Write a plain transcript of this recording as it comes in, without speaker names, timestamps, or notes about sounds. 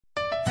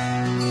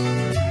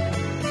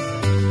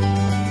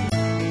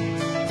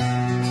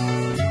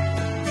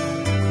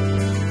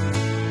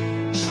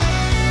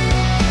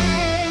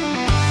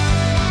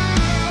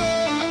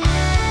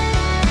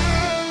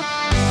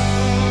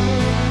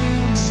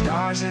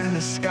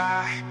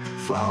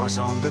Flowers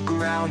on the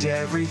ground,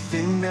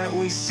 everything that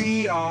we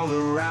see all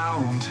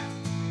around.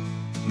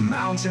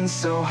 Mountains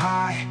so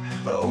high,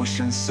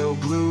 ocean so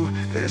blue,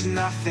 there's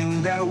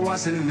nothing that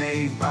wasn't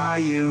made by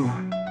you.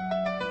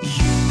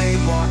 You made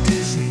Walt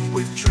Disney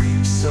with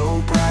dreams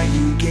so bright.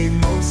 You gave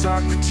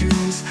Mozart the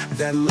tunes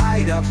that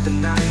light up the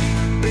night.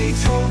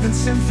 Beethoven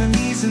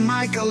symphonies and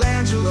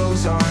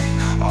Michelangelo's art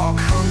all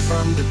come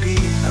from the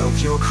beat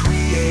of your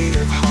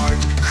creative heart.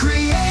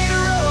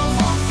 Creator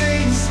of all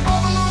things,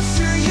 all belongs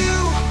to you.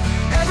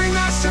 Every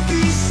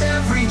masterpiece,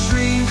 every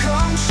dream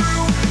come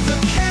true. The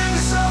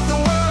canvas of the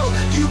world,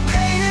 you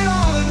painted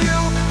all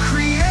anew.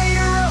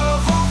 Creator of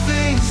all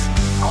things,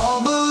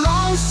 all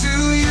belongs to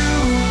you.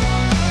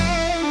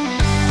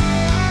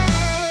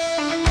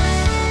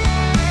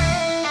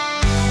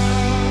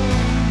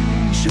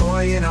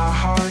 Joy in our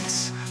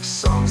hearts,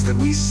 songs that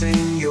we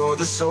sing. You're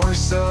the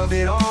source of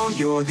it all,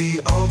 you're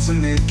the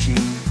ultimate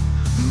king.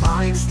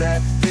 Minds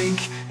that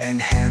think and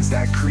hands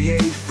that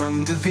create,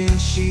 from Da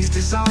Vinci's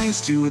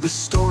designs to the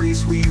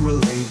stories we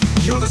relate.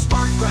 You're the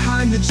spark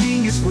behind the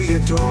genius we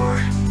adore.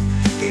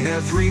 In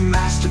every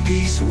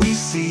masterpiece we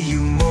see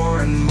you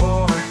more and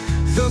more.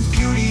 The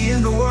beauty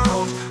in the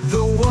world,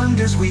 the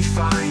wonders we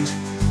find,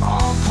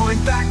 all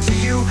point back to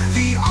you,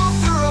 the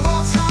author of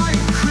all time.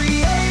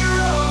 Creator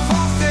of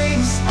all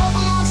things, all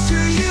belongs to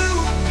you.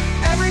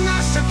 Every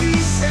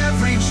masterpiece,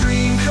 every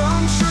dream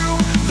come true.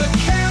 The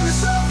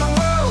canvas of the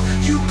world,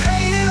 you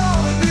painted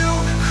all anew.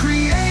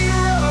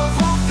 Creator of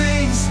all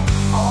things,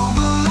 all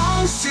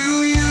belongs to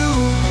you.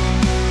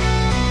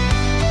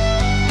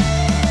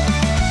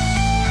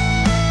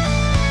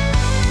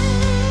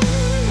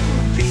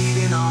 Beat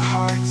in our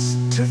hearts,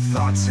 to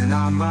thoughts in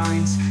our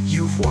minds,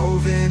 you've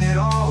woven it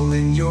all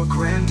in your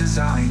grand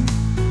design.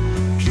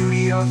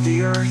 Beauty of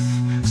the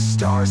earth,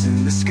 stars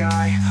in the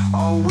sky,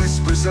 all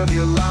whispers of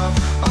your love,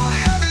 a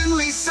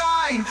heavenly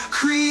sign.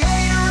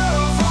 Creator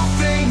of all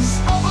things,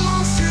 all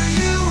belongs to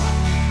you.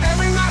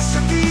 Every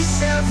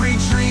masterpiece, every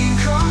dream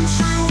come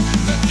true.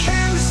 The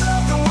canvas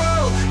of the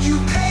world, you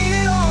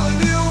painted all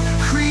anew.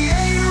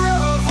 Creator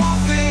of all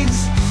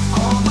things,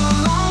 all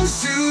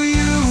belongs to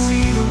you.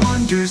 See the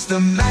wonders, the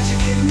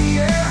magic in the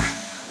air.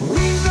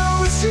 We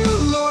know it's you,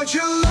 Lord,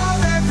 your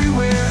love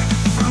everywhere.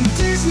 From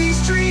Disney's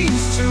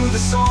dreams to the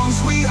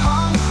songs we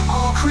hum,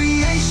 all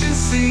creation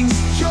sings